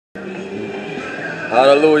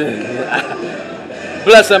Hallelujah.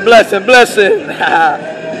 Blessing, blessing, blessing.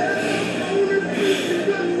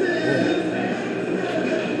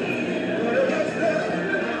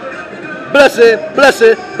 Blessing,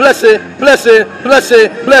 blessing, blessing, blessing, blessing,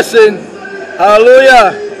 blessing.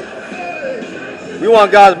 Hallelujah. We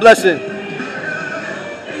want God's blessing.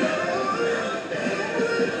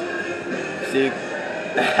 See,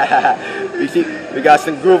 we got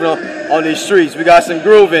some grooving on these streets. We got some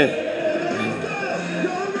grooving.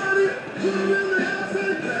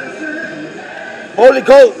 Holy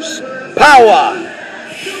Ghost power.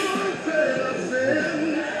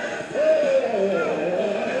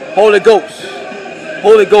 Holy Ghost.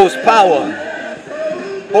 Holy Ghost power.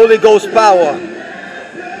 Holy Ghost power.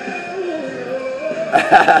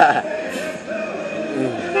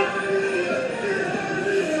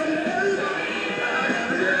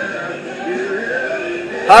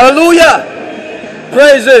 Hallelujah.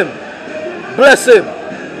 Praise him. Bless him.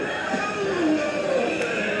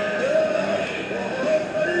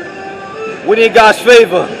 We need God's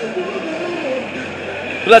favor.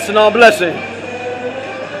 Blessing on blessing.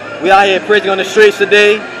 We out here praising on the streets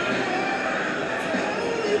today.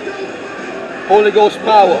 Holy Ghost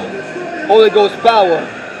power. Holy Ghost power.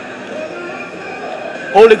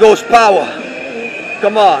 Holy Ghost power.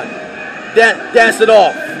 Come on. Dance it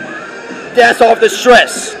off. Dance off the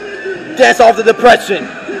stress. Dance off the depression.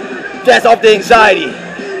 Dance off the anxiety.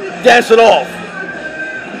 Dance it off.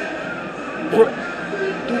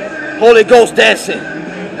 Holy Ghost dancing.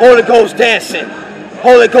 Holy Ghost dancing.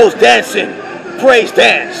 Holy Ghost dancing. Praise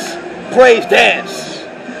dance. Praise dance.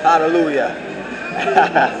 Hallelujah.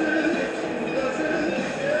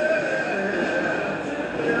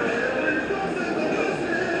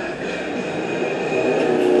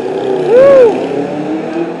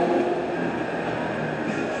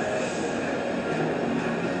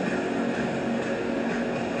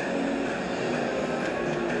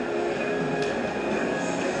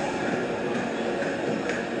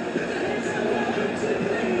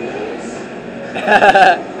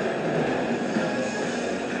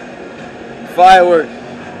 Fireworks.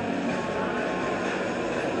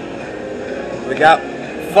 We got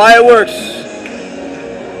fireworks.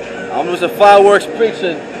 I'm doing some fireworks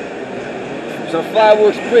preaching. Some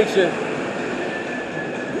fireworks preaching.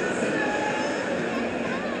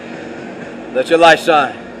 Let your light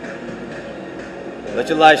shine. Let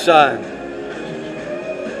your light shine.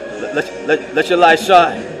 Let your light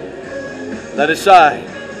shine. Let it shine.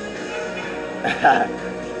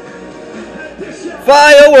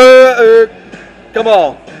 Firework. Come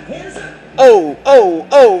on. Oh, oh,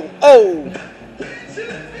 oh, oh.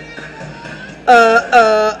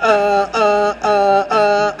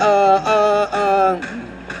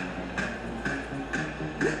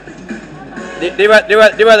 They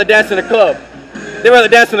rather dance in the club. They rather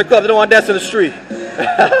dance in the club. They don't want to dance in the street.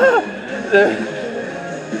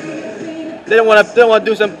 They don't want to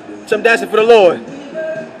do some dancing for the Lord.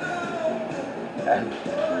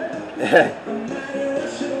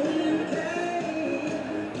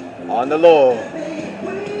 On the Lord.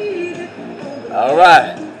 All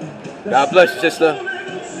right. God bless you, sister.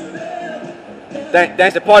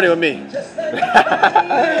 Thanks for partying with me.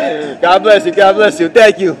 God bless you. God bless you.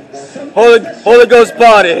 Thank you. Holy Ghost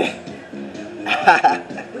party.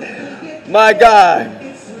 My God.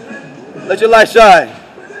 Let your light shine.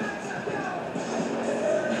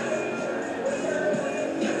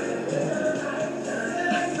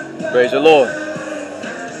 Praise the Lord.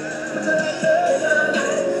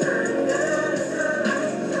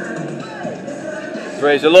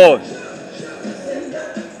 Praise the Lord.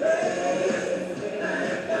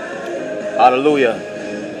 Hallelujah.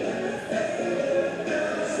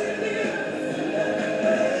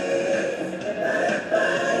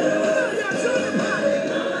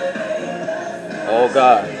 Oh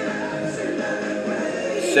God.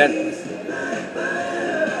 Send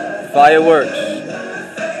fireworks.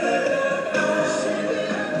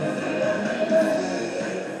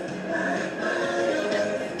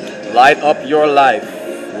 Light up your life.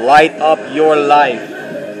 Light up your life.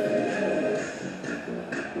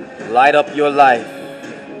 Light up your life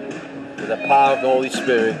with the power of the Holy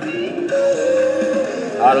Spirit.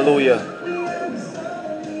 Hallelujah.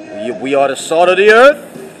 We are the salt of the earth,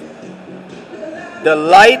 the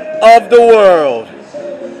light of the world.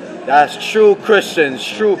 That's true Christians,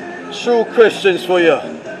 true Christians for you.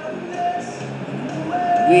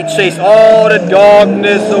 We chase all the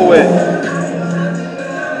darkness away.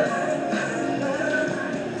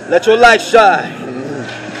 Let your light shine.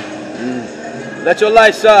 Let your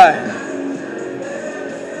light shine.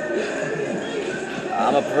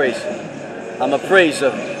 I'm a praiser. I'm a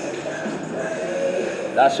praiser.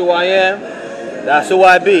 That's who I am. That's who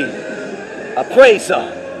I be. A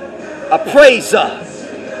praiser. A praiser.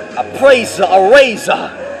 A praiser. A raiser.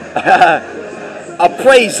 A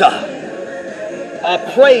praiser. A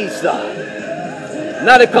praiser.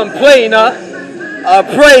 Not a complainer. A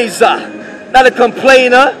praiser. Not a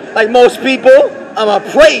complainer like most people. I'm a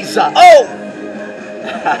praiser. Oh!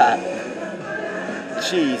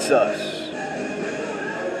 Jesus.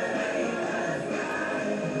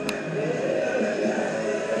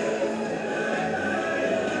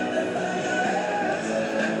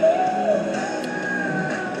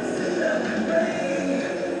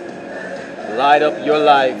 Light up your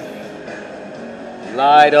life.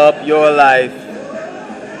 Light up your life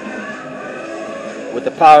with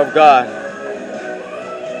the power of God.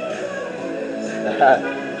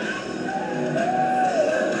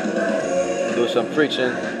 Do some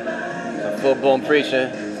preaching, some full-blown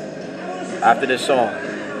preaching after this song.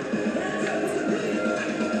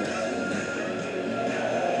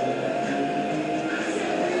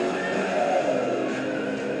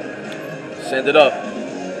 Send it up.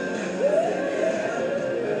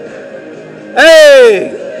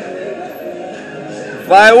 Hey!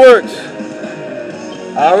 Fireworks.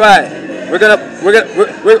 All right. We're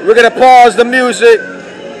gonna pause the music.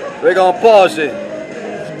 We're gonna pause it.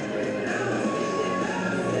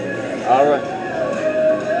 All right.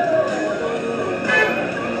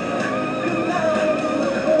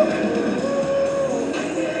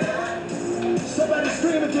 Somebody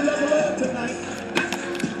scream at your level up tonight.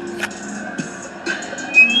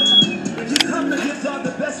 If you come to give God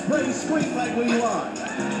the best praise, scream like where you are.